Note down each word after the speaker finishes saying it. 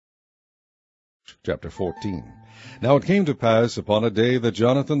Chapter 14. Now it came to pass upon a day that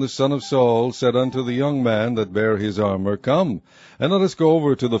Jonathan the son of Saul said unto the young man that bare his armour, Come, and let us go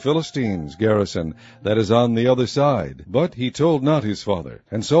over to the Philistines' garrison that is on the other side. But he told not his father.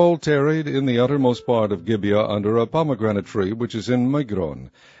 And Saul tarried in the uttermost part of Gibeah under a pomegranate tree which is in Migron.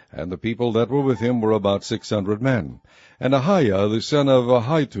 And the people that were with him were about 600 men. And Ahiah the son of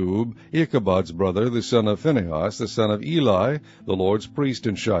Ahitub, Ichabod's brother, the son of Phinehas, the son of Eli, the Lord's priest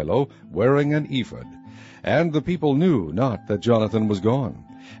in Shiloh, wearing an ephod. And the people knew not that Jonathan was gone.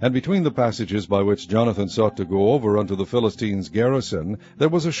 And between the passages by which Jonathan sought to go over unto the Philistines' garrison, there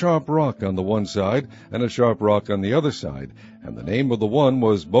was a sharp rock on the one side, and a sharp rock on the other side. And the name of the one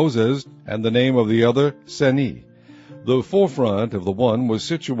was Bozez, and the name of the other Seneh. The forefront of the one was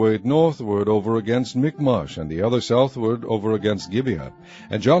situate northward over against Michmash, and the other southward over against Gibeah.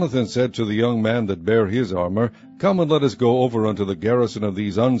 And Jonathan said to the young man that bare his armour, Come and let us go over unto the garrison of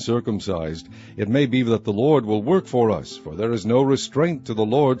these uncircumcised. It may be that the Lord will work for us, for there is no restraint to the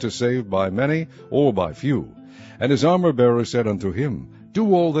Lord to save by many or by few. And his armour-bearer said unto him,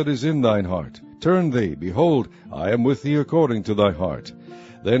 Do all that is in thine heart. Turn thee, behold, I am with thee according to thy heart.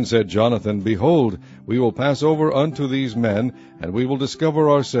 Then said Jonathan, Behold, we will pass over unto these men, and we will discover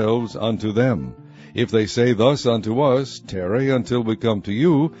ourselves unto them. If they say thus unto us, Tarry until we come to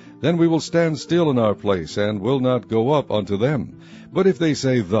you, then we will stand still in our place, and will not go up unto them. But if they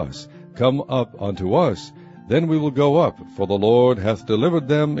say thus, Come up unto us, then we will go up, for the Lord hath delivered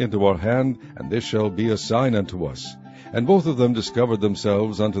them into our hand, and this shall be a sign unto us. And both of them discovered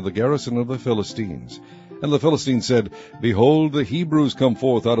themselves unto the garrison of the Philistines. And the Philistines said, Behold, the Hebrews come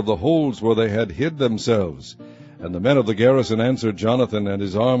forth out of the holes where they had hid themselves. And the men of the garrison answered Jonathan and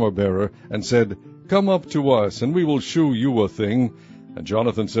his armour-bearer, and said, Come up to us, and we will shew you a thing. And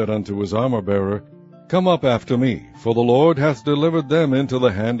Jonathan said unto his armour-bearer, Come up after me, for the Lord hath delivered them into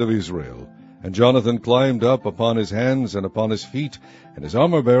the hand of Israel. And Jonathan climbed up upon his hands and upon his feet, and his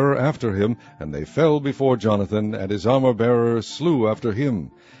armour-bearer after him, and they fell before Jonathan, and his armour-bearer slew after him.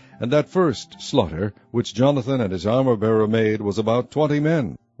 And that first slaughter, which Jonathan and his armour-bearer made, was about 20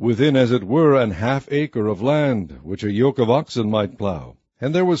 men, within as it were an half acre of land, which a yoke of oxen might plough.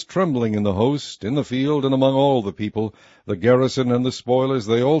 And there was trembling in the host, in the field, and among all the people. The garrison and the spoilers,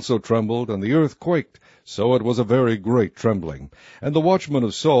 they also trembled, and the earth quaked, so it was a very great trembling. And the watchmen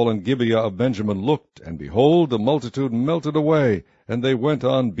of Saul and Gibeah of Benjamin looked, and behold, the multitude melted away, and they went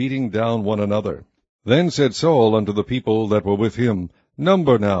on beating down one another. Then said Saul unto the people that were with him,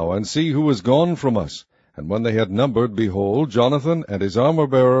 Number now, and see who is gone from us. And when they had numbered, behold, Jonathan and his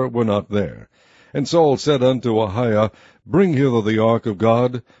armour-bearer were not there. And Saul said unto Ahiah, Bring hither the ark of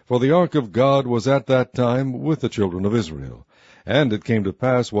God, for the ark of God was at that time with the children of Israel. And it came to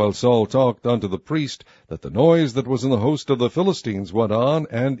pass, while Saul talked unto the priest, that the noise that was in the host of the Philistines went on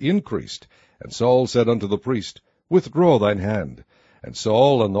and increased. And Saul said unto the priest, Withdraw thine hand. And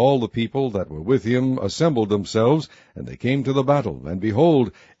Saul and all the people that were with him assembled themselves, and they came to the battle. And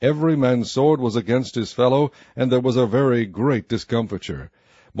behold, every man's sword was against his fellow, and there was a very great discomfiture.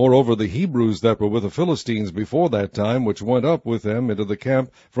 Moreover, the Hebrews that were with the Philistines before that time, which went up with them into the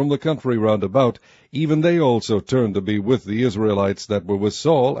camp from the country round about, even they also turned to be with the Israelites that were with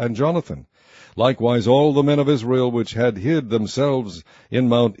Saul and Jonathan. Likewise all the men of Israel which had hid themselves in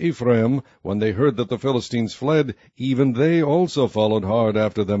Mount Ephraim, when they heard that the Philistines fled, even they also followed hard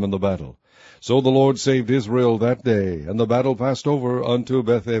after them in the battle. So the Lord saved Israel that day, and the battle passed over unto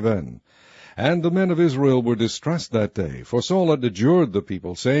Beth-aven. And the men of Israel were distressed that day, for Saul had adjured the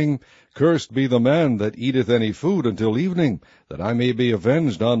people, saying, Cursed be the man that eateth any food until evening, that I may be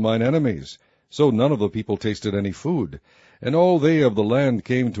avenged on mine enemies. So none of the people tasted any food. And all they of the land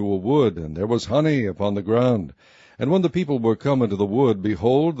came to a wood, and there was honey upon the ground. And when the people were come into the wood,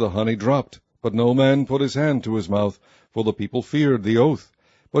 behold, the honey dropped. But no man put his hand to his mouth, for the people feared the oath.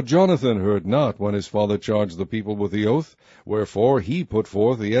 But Jonathan heard not when his father charged the people with the oath. Wherefore he put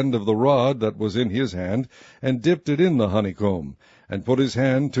forth the end of the rod that was in his hand, and dipped it in the honeycomb, and put his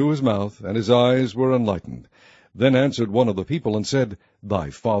hand to his mouth, and his eyes were enlightened. Then answered one of the people, and said,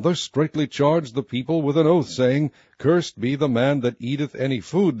 Thy father straitly charged the people with an oath, saying, Cursed be the man that eateth any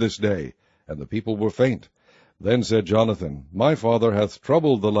food this day. And the people were faint. Then said Jonathan, My father hath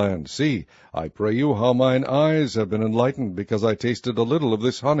troubled the land. See, I pray you how mine eyes have been enlightened, because I tasted a little of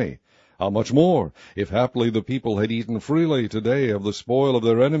this honey. How much more, if haply the people had eaten freely today of the spoil of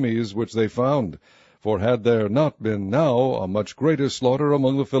their enemies which they found? For had there not been now a much greater slaughter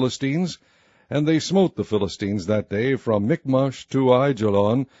among the Philistines? And they smote the Philistines that day from Michmash to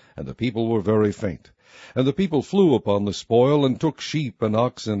Aijalon, and the people were very faint. And the people flew upon the spoil, and took sheep and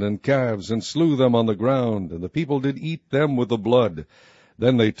oxen and calves, and slew them on the ground, and the people did eat them with the blood.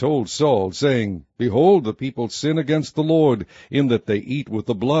 Then they told Saul, saying, Behold, the people sin against the Lord, in that they eat with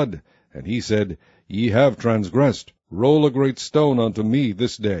the blood. And he said, Ye have transgressed. Roll a great stone unto me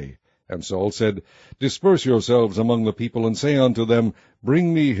this day. And Saul said, Disperse yourselves among the people, and say unto them,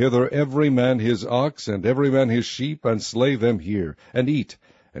 Bring me hither every man his ox, and every man his sheep, and slay them here, and eat,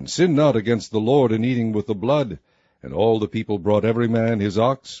 and sin not against the Lord in eating with the blood. And all the people brought every man his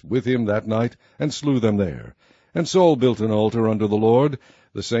ox with him that night, and slew them there. And Saul built an altar unto the Lord.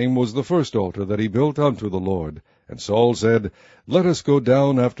 The same was the first altar that he built unto the Lord. And Saul said, Let us go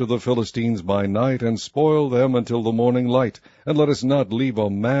down after the Philistines by night, and spoil them until the morning light, and let us not leave a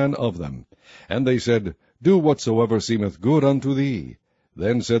man of them. And they said, Do whatsoever seemeth good unto thee.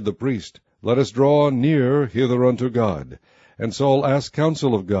 Then said the priest, Let us draw near hither unto God. And Saul asked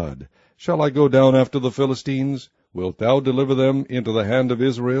counsel of God, Shall I go down after the Philistines? Wilt thou deliver them into the hand of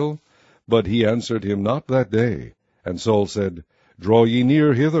Israel? But he answered him not that day. And Saul said, Draw ye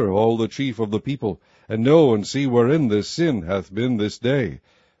near hither, all the chief of the people, and know and see wherein this sin hath been this day.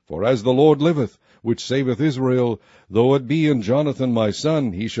 For as the Lord liveth, which saveth Israel, though it be in Jonathan my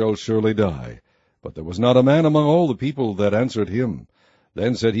son, he shall surely die. But there was not a man among all the people that answered him.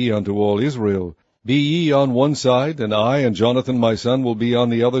 Then said he unto all Israel, Be ye on one side, and I and Jonathan my son will be on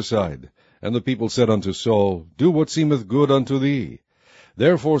the other side. And the people said unto Saul, Do what seemeth good unto thee.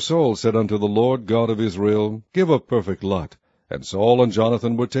 Therefore Saul said unto the Lord God of Israel, Give a perfect lot. And Saul and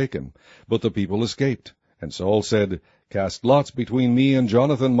Jonathan were taken, but the people escaped. And Saul said, Cast lots between me and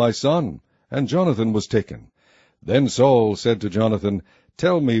Jonathan my son. And Jonathan was taken. Then Saul said to Jonathan,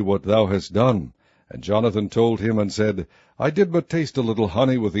 Tell me what thou hast done. And Jonathan told him, and said, I did but taste a little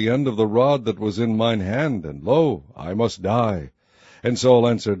honey with the end of the rod that was in mine hand, and lo, I must die. And Saul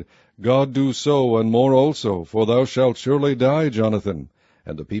answered, God do so, and more also, for thou shalt surely die, Jonathan.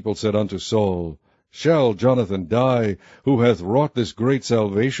 And the people said unto Saul, Shall Jonathan die, who hath wrought this great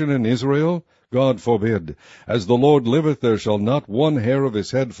salvation in Israel? God forbid. As the Lord liveth, there shall not one hair of his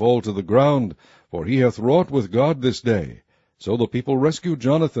head fall to the ground, for he hath wrought with God this day. So the people rescued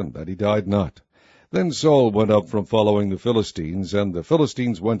Jonathan, that he died not. Then Saul went up from following the Philistines, and the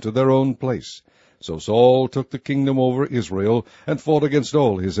Philistines went to their own place. So Saul took the kingdom over Israel, and fought against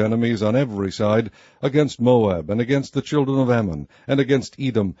all his enemies on every side, against Moab, and against the children of Ammon, and against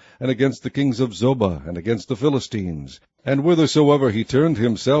Edom, and against the kings of Zobah, and against the Philistines. And whithersoever he turned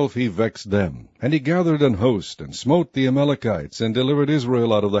himself, he vexed them. And he gathered an host, and smote the Amalekites, and delivered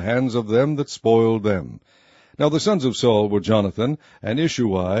Israel out of the hands of them that spoiled them. Now the sons of Saul were Jonathan, and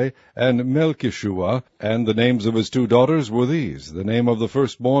Ishuai, and Melchishua, and the names of his two daughters were these, the name of the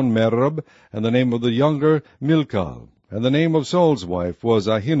firstborn Merab, and the name of the younger Milcah. And the name of Saul's wife was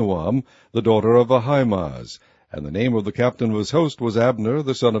Ahinoam, the daughter of Ahimaaz. And the name of the captain of his host was Abner,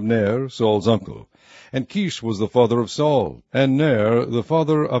 the son of Ner, Saul's uncle. And Kish was the father of Saul, and Ner, the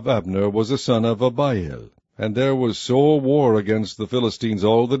father of Abner, was a son of Abiel. And there was sore war against the Philistines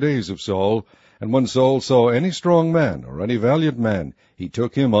all the days of Saul. And when Saul saw any strong man, or any valiant man, he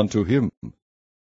took him unto him.